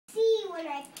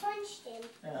when I punched him.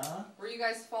 Yeah. Were you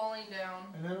guys falling down?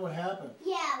 And then what happened?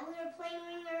 Yeah, we were playing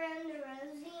Ring Around the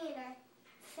Rosie, and I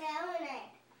fell,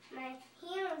 and my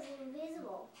hand was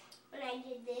invisible. When I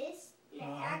did this, and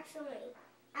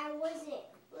I wasn't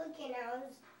looking, I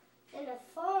was gonna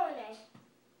fall,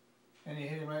 And you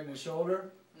hit him right in the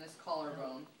shoulder? And his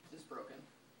collarbone is broken.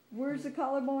 Where's the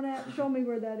collarbone at? Show me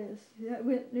where that is. Yeah, it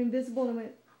went invisible and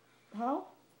went, how?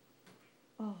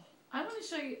 Oh. I want to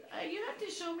show you. You have to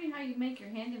show me how you make your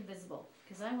hand invisible,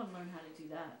 because I want to learn how to do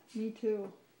that. Me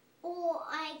too. oh,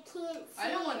 I can't see I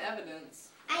don't want evidence.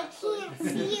 I can't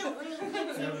see it when it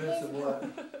gets Evidence of invisible.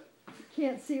 what?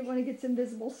 Can't see it when it gets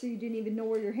invisible, so you didn't even know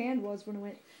where your hand was when it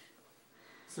went.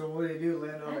 So what do you do?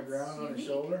 Land on the That's ground on his unique.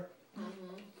 shoulder?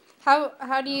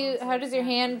 How does your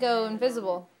hand go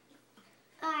invisible?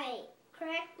 I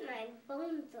cracked my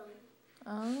bone thumb.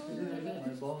 Oh.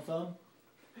 My bone thumb?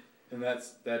 And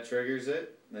that triggers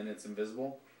it, then it's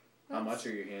invisible? How much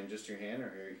are your hand? Just your hand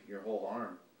or your whole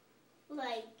arm?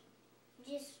 Like,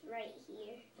 just right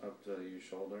here. Up to your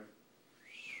shoulder?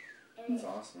 And, That's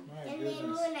awesome. My and then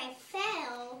goodness. when I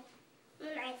fell,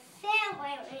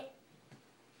 I went,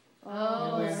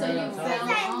 Oh, You so landed you on top fell of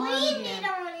I on landed him.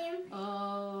 on him,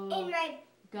 Oh, and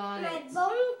got my it.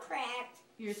 bone cracked.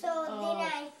 Your, So oh.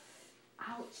 then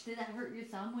Ouch, did that hurt your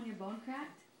thumb when your bone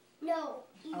cracked? no,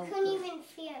 you Oh, couldn't good. even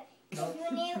feel it. No. 'Cause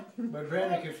when it, But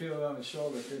Brandon could feel it on his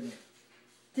shoulder, couldn't he?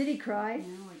 Did he cry?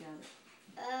 Now I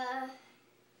got it.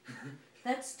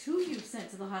 That's 2 you've sent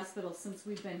to the hospital since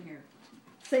we've been here.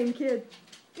 Same kid.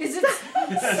 Is it?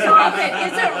 Stop it!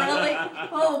 Is it really?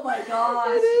 Oh my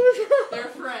gosh! They're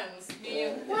friends. Me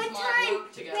and his one mom time,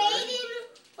 work together.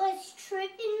 Brayden was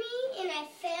tripping me, and I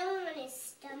fell on his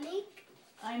stomach.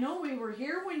 I know we were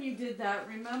here when you did that,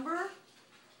 remember?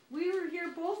 We were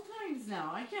here both times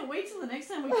now. I can't wait till the next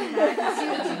time we come back and see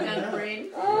what you've done,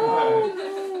 Braden.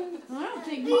 Oh. I don't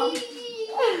think Mom...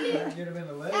 Get him in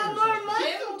the leg Got or more something.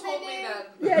 Jim muscle told than me him. that.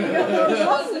 Yeah, you got more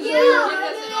muscles. Yeah, Jim I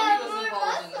doesn't know he was more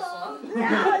involved in this muscle. one.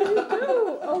 Yeah, you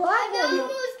do. A lot I more.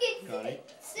 almost get Connie,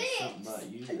 sick. something about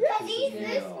you. Because he's pisses me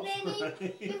this off. many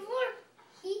before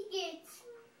he gets.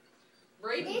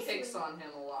 Brayden This picks one. on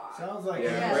him a lot. Sounds like Yeah,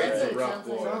 Yeah, Braden's that's a what it rough sounds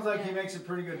like. boy. sounds like he makes a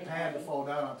pretty good pad to fall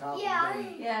down on top Yeah. of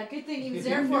him. Yeah, good thing he was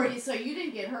there for you so you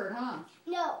didn't get hurt, huh?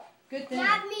 No, Good thing.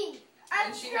 not me. I'm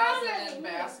And she stronger has it in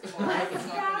than him. basketball. I'm It's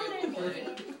not going to be able to stronger play.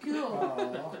 than him.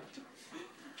 Cool. Aw.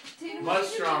 Tatum, Much would you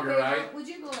do a stronger, favor? right? Would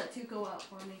you go let Tuco out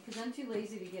for me? Because I'm too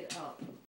lazy to get up.